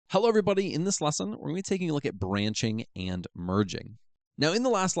Hello everybody, in this lesson, we're going to be taking a look at branching and merging. Now in the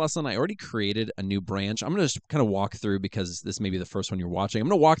last lesson, I already created a new branch. I'm going to just kind of walk through because this may be the first one you're watching. I'm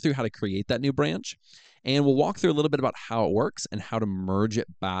going to walk through how to create that new branch, and we'll walk through a little bit about how it works and how to merge it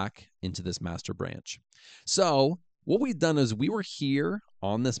back into this master branch. So what we've done is we were here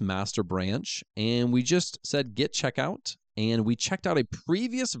on this master branch and we just said git checkout, and we checked out a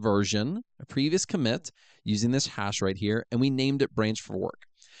previous version, a previous commit using this hash right here, and we named it branch for work.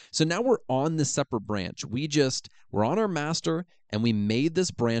 So now we're on this separate branch. We're on our master and we made this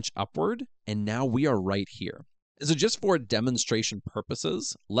branch upward, and now we are right here. And so just for demonstration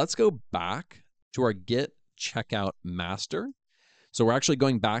purposes, let's go back to our git checkout master. So we're actually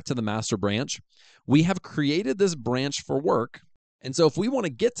going back to the master branch. We have created this branch for work. And so if we want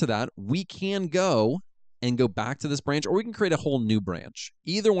to get to that, we can go back to this branch, or we can create a whole new branch.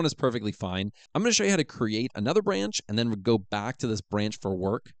 Either one is perfectly fine. I'm going to show you how to create another branch and then we'll go back to this branch for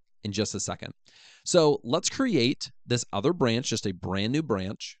work in just a second. So let's create this other branch, just a brand new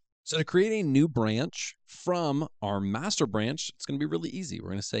branch. So to create a new branch from our master branch, it's going to be really easy. We're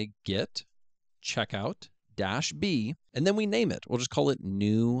going to say git checkout -b, and then we name it. We'll just call it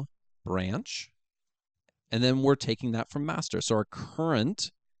new branch. And then we're taking that from master. So our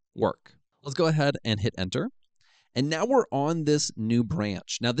current work. Let's go ahead and hit enter. And now we're on this new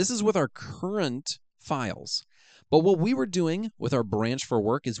branch. Now this is with our current files. But what we were doing with our branch for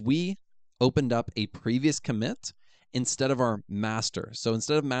work is we opened up a previous commit instead of our master. So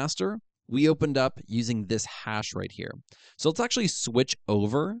instead of master, we opened up using this hash right here. So let's actually switch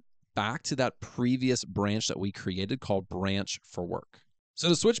over back to that previous branch that we created called branch for work. So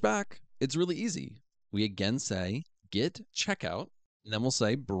to switch back, it's really easy. We again say git checkout, and then we'll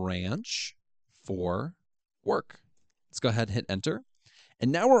say branch for work. Let's go ahead and hit enter.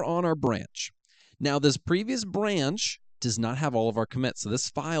 And now we're on our branch. Now this previous branch does not have all of our commits. So this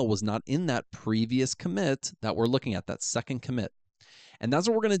file was not in that previous commit that we're looking at, that second commit. And that's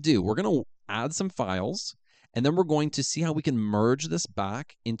what we're going to do. We're going to add some files, and then we're going to see how we can merge this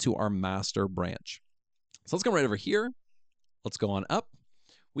back into our master branch. So let's go right over here. Let's go on up.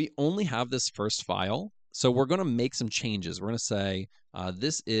 We only have this first file. So we're going to make some changes. We're going to say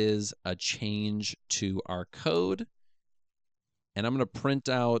this is a change to our code. And I'm going to print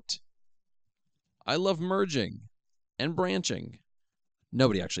out, I love merging and branching.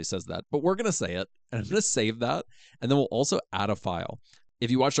 Nobody actually says that, but we're going to say it. And I'm going to save that. And then we'll also add a file. If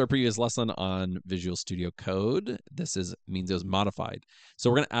you watched our previous lesson on Visual Studio Code, means it was modified. So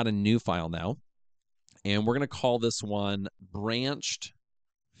we're going to add a new file now. And we're going to call this one branched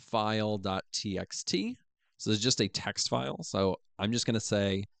file.txt. So it's just a text file. So I'm just going to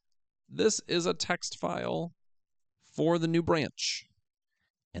say, this is a text file for the new branch.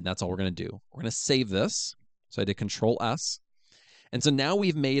 And that's all we're going to do. We're going to save this. So I did Control S. And so now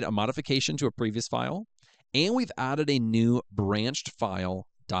we've made a modification to a previous file, and we've added a new branched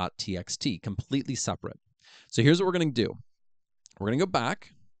file.txt, completely separate. So here's what we're going to do. We're going to go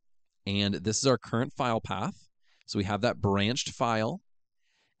back, and this is our current file path. So we have that branched file.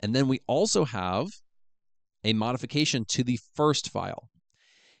 And then we also have a modification to the first file.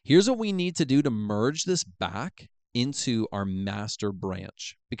 Here's what we need to do to merge this back into our master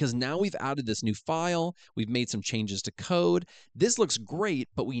branch, because now we've added this new file, we've made some changes to code. This looks great,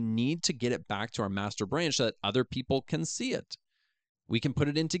 but we need to get it back to our master branch so that other people can see it. We can put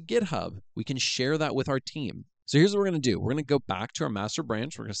it into GitHub. We can share that with our team. So here's what we're going to do. We're going to go back to our master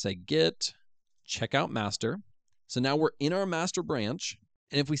branch. We're going to say git checkout master. So now we're in our master branch.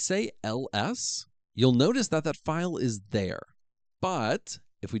 And if we say ls, you'll notice that that file is there. But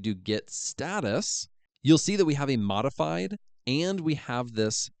if we do git status, you'll see that we have a modified and we have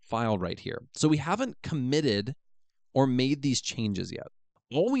this file right here. So we haven't committed or made these changes yet.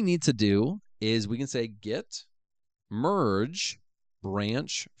 All we need to do is we can say git merge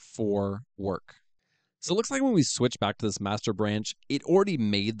branch for work. So it looks like when we switch back to this master branch, it already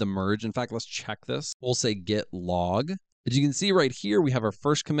made the merge. In fact, let's check this. We'll say git log. As you can see right here, we have our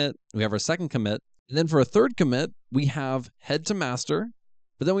first commit, we have our second commit, and then for a third commit, we have head to master,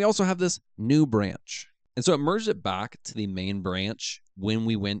 but then we also have this new branch. And so it merged it back to the main branch when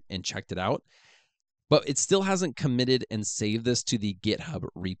we went and checked it out, but it still hasn't committed and saved this to the GitHub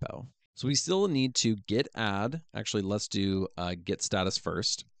repo. So we still need to git add. Actually, let's do git status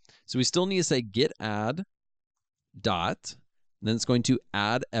first. So we still need to say git add dot, and then it's going to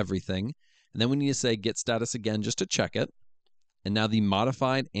add everything. And then we need to say git status again just to check it. And now the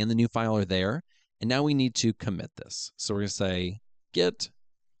modified and the new file are there. And now we need to commit this. So we're going to say git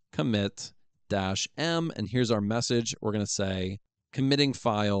commit -m, and here's our message. We're going to say committing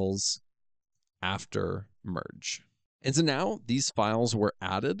files after merge. And so now these files were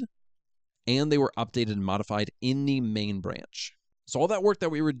added and they were updated and modified in the main branch. So all that work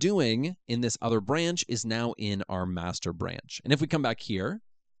that we were doing in this other branch is now in our master branch. And if we come back here,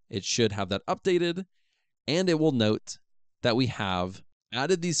 it should have that updated, and it will note that we have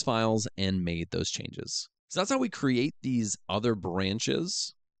added these files and made those changes. So that's how we create these other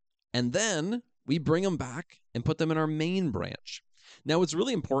branches. And then we bring them back and put them in our main branch. Now, it's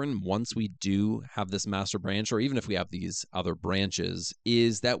really important once we do have this master branch, or even if we have these other branches,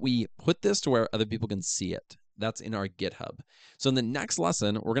 is that we put this to where other people can see it. That's in our GitHub. So in the next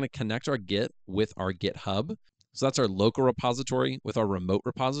lesson, we're going to connect our Git with our GitHub. So that's our local repository with our remote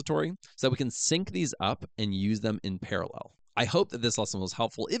repository, so that we can sync these up and use them in parallel. I hope that this lesson was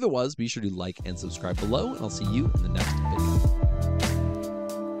helpful. If it was, be sure to like and subscribe below, and I'll see you in the next video.